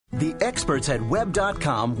The experts at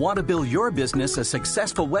Web.com want to build your business a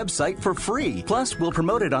successful website for free. Plus, we'll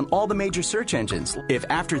promote it on all the major search engines. If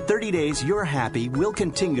after 30 days you're happy, we'll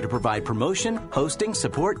continue to provide promotion, hosting,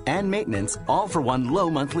 support, and maintenance, all for one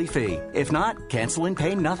low monthly fee. If not, cancel and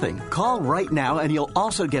pay nothing. Call right now and you'll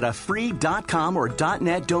also get a free .com or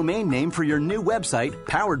 .net domain name for your new website,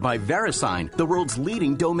 powered by VeriSign, the world's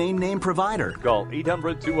leading domain name provider. Call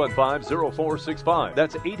 800-215-0465.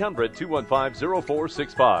 That's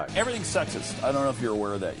 800-215-0465. Everything's sexist. I don't know if you're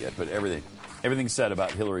aware of that yet, but everything said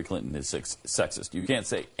about Hillary Clinton is sexist. You can't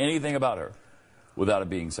say anything about her without it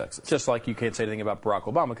being sexist. Just like you can't say anything about Barack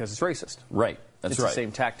Obama because it's racist. Right. That's right. It's the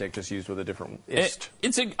same tactic, just used with a different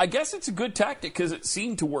I guess it's a good tactic because it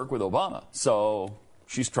seemed to work with Obama. So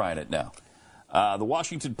she's trying it now. The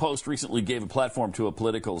Washington Post recently gave a platform to a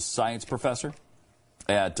political science professor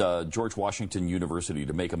at George Washington University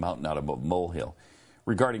to make a mountain out of a molehill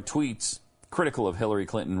regarding tweets critical of Hillary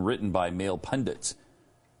Clinton written by male pundits.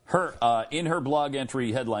 In her blog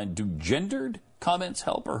entry headline, "Do gendered comments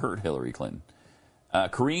help or hurt Hillary Clinton?"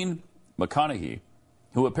 Karine McConaughey,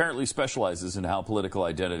 who apparently specializes in how political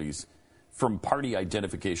identities from party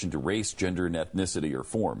identification to race, gender, and ethnicity are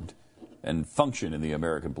formed and function in the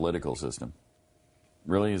American political system.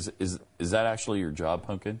 Really? Is that actually your job,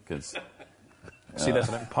 Pumpkin? Because see,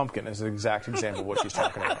 Pumpkin is an exact example of what she's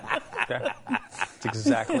talking about. Okay? It's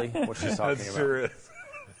exactly what she's talking about. Sure is.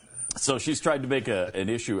 So she's tried to make an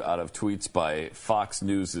issue out of tweets by Fox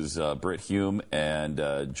News' Brit Hume and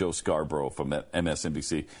Joe Scarborough from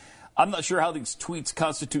MSNBC. I'm not sure how these tweets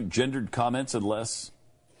constitute gendered comments unless,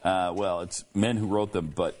 it's men who wrote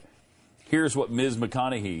them. But here's what Ms.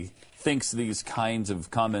 McConaughey thinks these kinds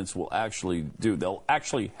of comments will actually do. They'll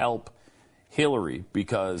actually help Hillary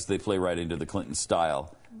because they play right into the Clinton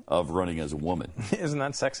style of running as a woman. Isn't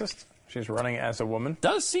that sexist? She's running as a woman?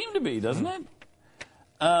 Does seem to be, doesn't it?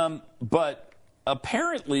 But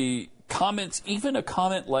apparently even a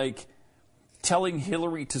comment like telling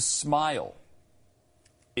Hillary to smile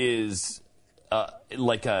is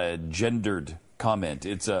like a gendered comment.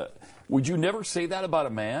 Would you never say that about a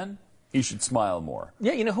man? He should smile more.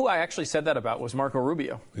 Yeah, you know who I actually said that about was Marco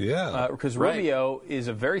Rubio. Yeah. Because Rubio is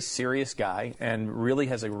a very serious guy and really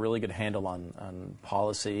has a really good handle on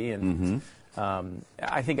policy. And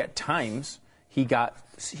I think at times he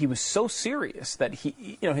was so serious that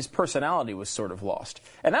his personality was sort of lost.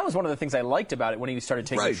 And that was one of the things I liked about it when he started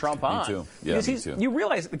taking Trump on. Me too. Yeah, because me too. You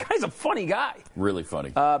realize the guy's a funny guy. Really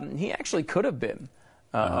funny. He actually could have been.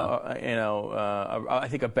 I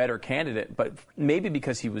think a better candidate, but maybe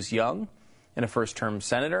because he was young and a first-term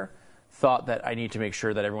senator, thought that I need to make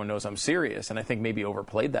sure that everyone knows I'm serious, and I think maybe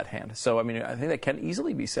overplayed that hand. So, I mean, I think that can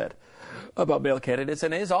easily be said about male candidates,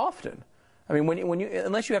 and is often. I mean,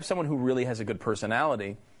 unless you have someone who really has a good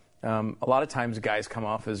personality, a lot of times guys come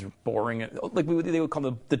off as boring, like they would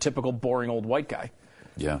call the typical boring old white guy.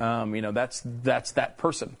 Yeah. That's that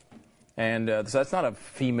person, and so that's not a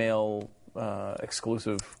female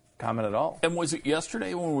exclusive comment at all. And was it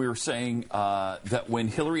yesterday when we were saying that when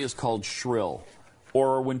Hillary is called shrill,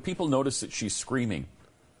 or when people notice that she's screaming,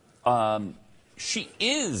 she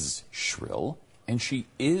is shrill and she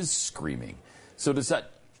is screaming. So does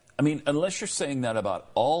that, unless you're saying that about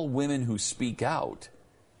all women who speak out.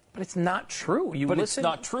 But it's not true. It's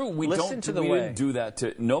not true. We didn't do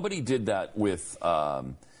that nobody did that with,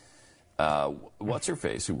 what's her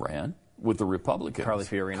face, who ran? With the Republicans. Carly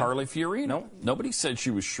Fiorina. No. Nobody said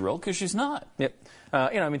she was shrill because she's not. Yep.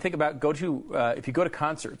 Think about if you go to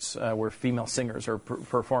concerts where female singers are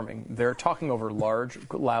performing, they're talking over large,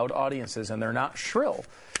 loud audiences, and they're not shrill.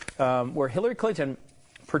 Where Hillary Clinton,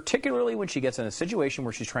 particularly when she gets in a situation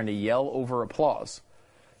where she's trying to yell over applause,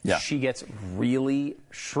 she gets really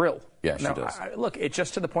shrill. Yeah, she does. Look, it's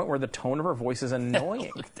just to the point where the tone of her voice is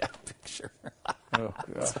annoying. Look at that picture. Oh,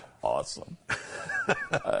 that's awesome.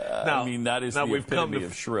 That is the epitome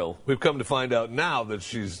of shrill. We've come to find out now that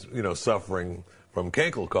she's, suffering from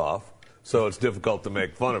cankle cough, so it's difficult to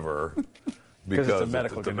make fun of her because it's a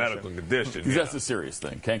medical condition. Because that's a serious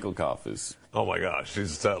thing. Cankle cough is. Oh my gosh,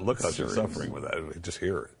 look how she's suffering with that. I just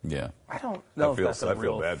hear it. Yeah. I don't know. I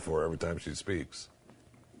feel bad for her every time she speaks.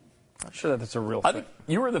 I'm sure that's a real thing. I think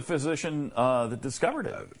you were the physician that discovered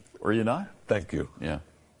it, were you not? Thank you. Yeah.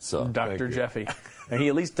 So Dr. Jeffy. And he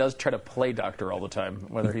at least does try to play doctor all the time.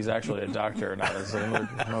 Whether he's actually a doctor or not is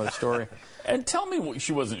another story. And tell me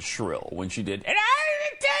she wasn't shrill when she did. And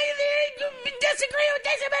I tell you that you disagree with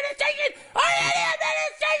this administration or any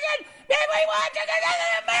administration, then we want to go to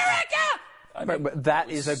America. But that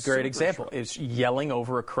is a great example. It's yelling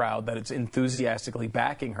over a crowd that it's enthusiastically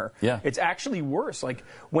backing her. Yeah. It's actually worse. Like,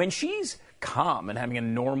 when she's calm and having a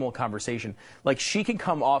normal conversation, like, she can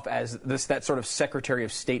come off as that sort of Secretary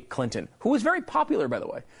of State Clinton, who was very popular, by the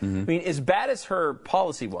way. Mm-hmm. I mean, as bad as her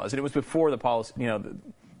policy was, and it was before the policy,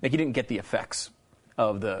 like, you didn't get the effects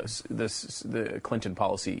of the Clinton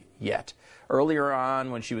policy yet. Earlier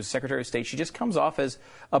on, when she was Secretary of State, she just comes off as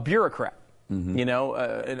a bureaucrat.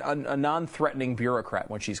 Mm-hmm. A non-threatening bureaucrat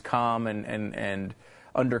when she's calm and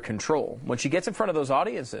under control. When she gets in front of those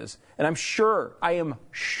audiences, and I am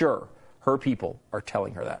sure her people are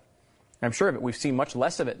telling her that. I'm sure of it. We've seen much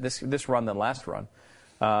less of it this run than last run.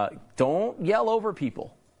 Don't yell over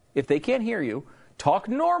people. If they can't hear you, talk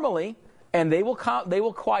normally, and they will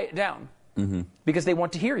quiet down because they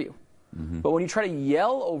want to hear you. Mm-hmm. But when you try to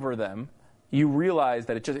yell over them, you realize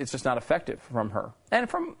that it's just not effective from her. And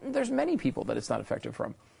there's many people that it's not effective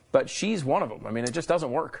from. But she's one of them. I mean, it just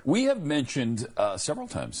doesn't work. We have mentioned several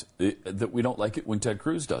times that we don't like it when Ted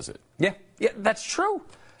Cruz does it. Yeah, that's true.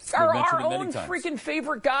 Our own freaking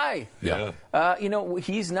favorite guy. Yeah.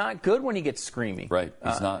 He's not good when he gets screamy. Right,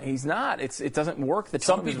 He's not. It doesn't work.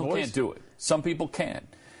 Some people can't do it. Some people can.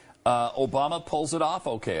 Obama pulls it off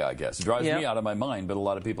okay, I guess. It drives me out of my mind, but a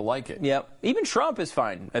lot of people like it. Yep. Even Trump is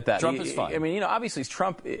fine at that. Trump is fine. I mean, obviously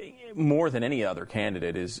Trump, more than any other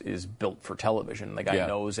candidate, is built for television. The guy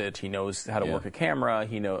knows it. He knows how to work a camera.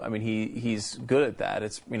 He's good at that.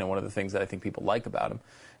 It's one of the things that I think people like about him.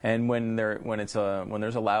 And when there's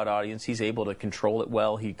a loud audience, he's able to control it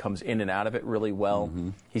well. He comes in and out of it really well. Mm-hmm.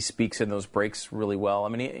 He speaks in those breaks really well. I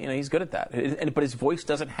mean, he's good at that. But his voice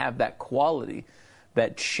doesn't have that quality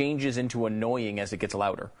that changes into annoying as it gets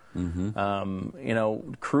louder.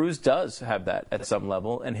 Mm-hmm. Cruz does have that at some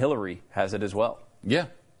level, and Hillary has it as well. Yeah.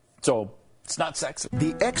 So it's not sexy.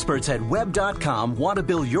 The experts at Web.com want to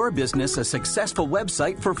build your business a successful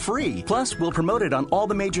website for free. Plus, we'll promote it on all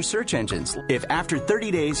the major search engines. If after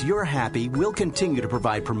 30 days you're happy, we'll continue to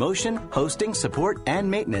provide promotion, hosting, support, and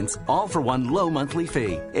maintenance, all for one low monthly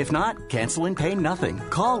fee. If not, cancel and pay nothing.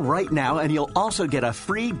 Call right now and you'll also get a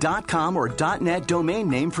free .com or .net domain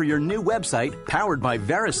name for your new website, powered by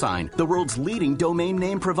VeriSign, the world's leading domain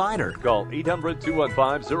name provider. Call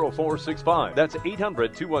 800-215-0465. That's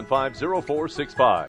 800-215-0465.